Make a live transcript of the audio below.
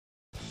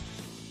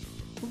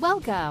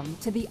Welcome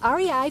to the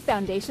REI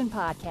Foundation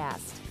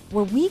podcast,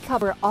 where we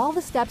cover all the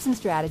steps and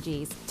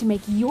strategies to make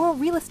your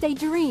real estate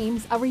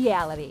dreams a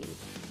reality.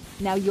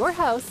 Now your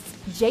hosts,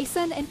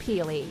 Jason and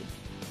Pili.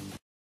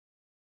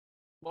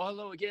 Well,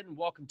 hello again, and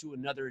welcome to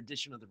another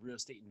edition of the Real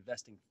Estate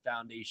Investing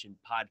Foundation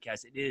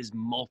podcast. It is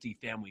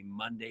Multifamily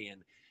Monday,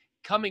 and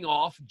coming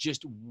off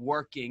just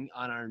working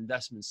on our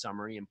investment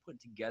summary and putting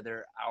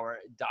together our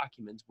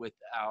documents with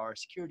our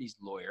securities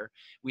lawyer,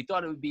 we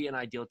thought it would be an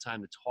ideal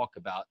time to talk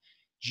about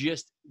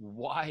just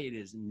why it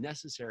is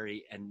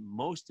necessary and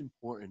most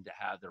important to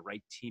have the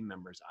right team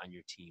members on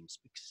your team,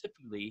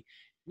 specifically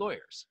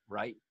lawyers,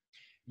 right?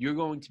 You're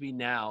going to be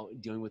now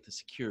dealing with the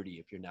security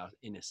if you're now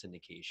in a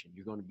syndication.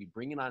 You're going to be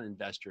bringing on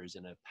investors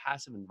in a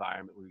passive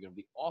environment where you're going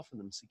to be offering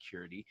them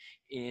security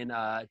in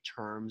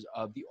terms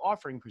of the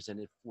offering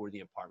presented for the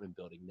apartment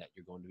building that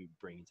you're going to be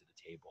bringing to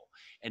the table.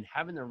 And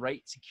having the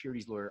right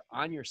securities lawyer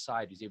on your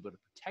side who's able to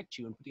protect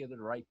you and put together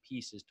the right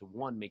pieces to,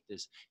 one, make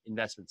this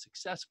investment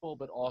successful,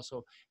 but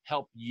also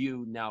help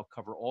you now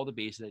cover all the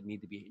bases that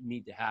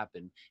need to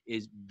happen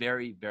is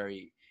very,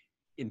 very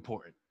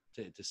important,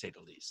 to say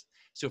the least.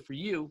 So for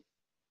you,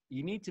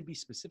 you need to be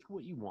specific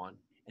what you want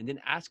and then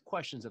ask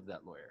questions of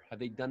that lawyer. Have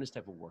they done this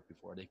type of work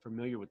before? Are they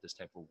familiar with this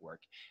type of work?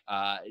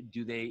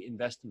 Do they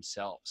invest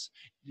themselves?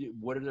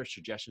 What are their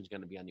suggestions going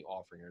to be on the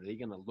offering? Are they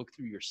going to look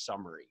through your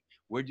summary?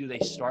 Where do they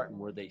start and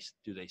where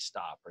do they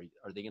stop?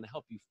 Are they going to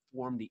help you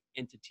form the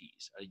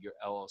entities, your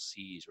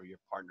LLCs or your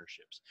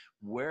partnerships?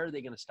 Where are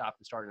they going to stop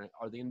and start? And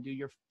are they going to do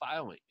your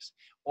filings?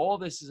 All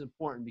this is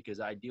important because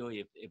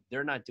ideally, if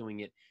they're not doing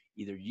it,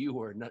 either you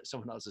or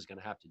someone else is going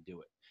to have to do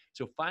it.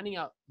 So finding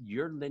out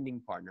your lending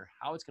partner,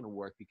 how it's going to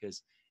work,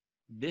 because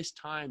this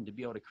time to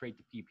be able to create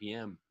the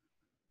PPM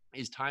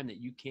is time that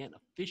you can't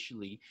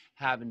officially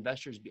have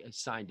investors be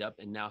signed up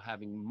and now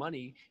having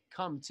money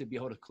come to be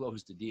able to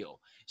close the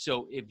deal.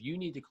 So if you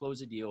need to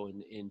close a deal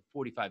in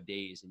 45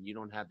 days and you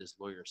don't have this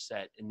lawyer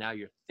set, and now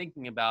you're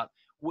thinking about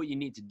what you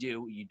need to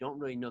do, you don't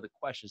really know the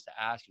questions to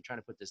ask, you're trying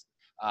to put this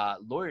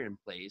lawyer in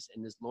place,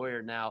 and this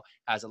lawyer now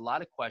has a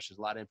lot of questions,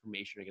 a lot of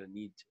information you're going to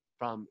need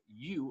from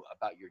you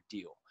about your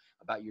deal,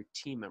 about your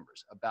team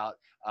members, about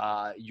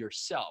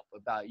yourself,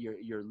 about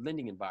your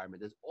lending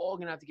environment. That's all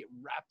going to have to get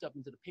wrapped up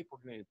into the paperwork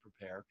you're going to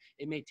prepare.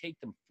 It may take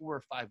them 4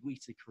 or 5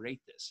 weeks to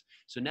create this.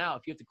 So now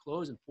if you have to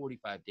close in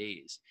 45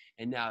 days,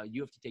 and now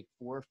you have to take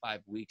 4 or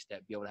 5 weeks to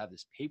be able to have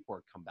this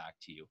paperwork come back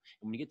to you.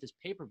 And when you get this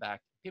paperwork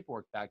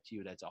back to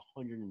you, that's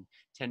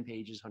 110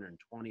 pages,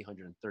 120,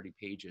 130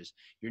 pages,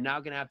 you're now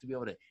going to have to be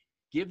able to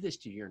give this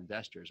to your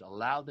investors,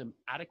 allow them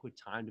adequate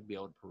time to be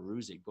able to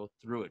peruse it, go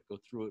through it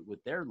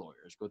with their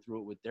lawyers, go through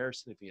it with their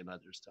significant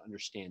others to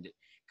understand it,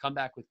 come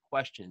back with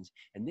questions,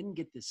 and then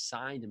get this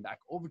signed and back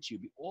over to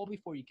you. All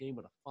before you can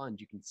able to fund,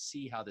 you can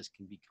see how this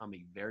can become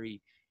a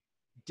very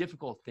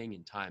difficult thing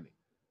in timing.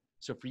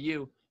 So for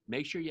you,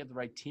 make sure you have the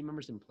right team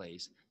members in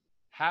place.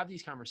 Have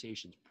these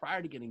conversations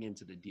prior to getting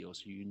into the deal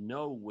so you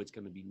know what's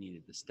going to be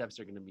needed, the steps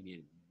that are going to be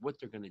needed, what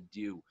they're going to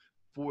do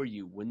for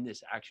you when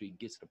this actually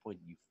gets to the point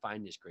that you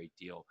find this great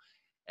deal.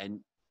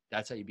 And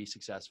that's how you be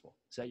successful.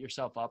 Set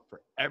yourself up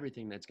for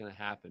everything that's going to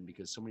happen,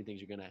 because so many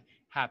things are going to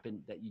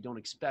happen that you don't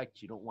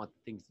expect. You don't want the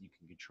things that you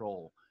can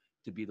control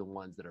to be the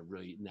ones that are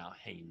really now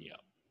hanging you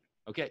up.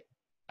 Okay.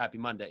 Happy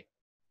Monday.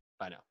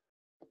 Bye now.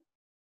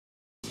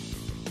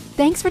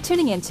 Thanks for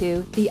tuning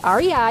into the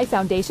REI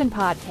Foundation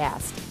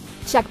podcast.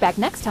 Check back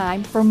next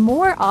time for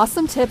more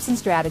awesome tips and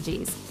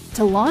strategies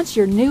to launch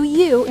your new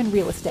you in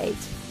real estate.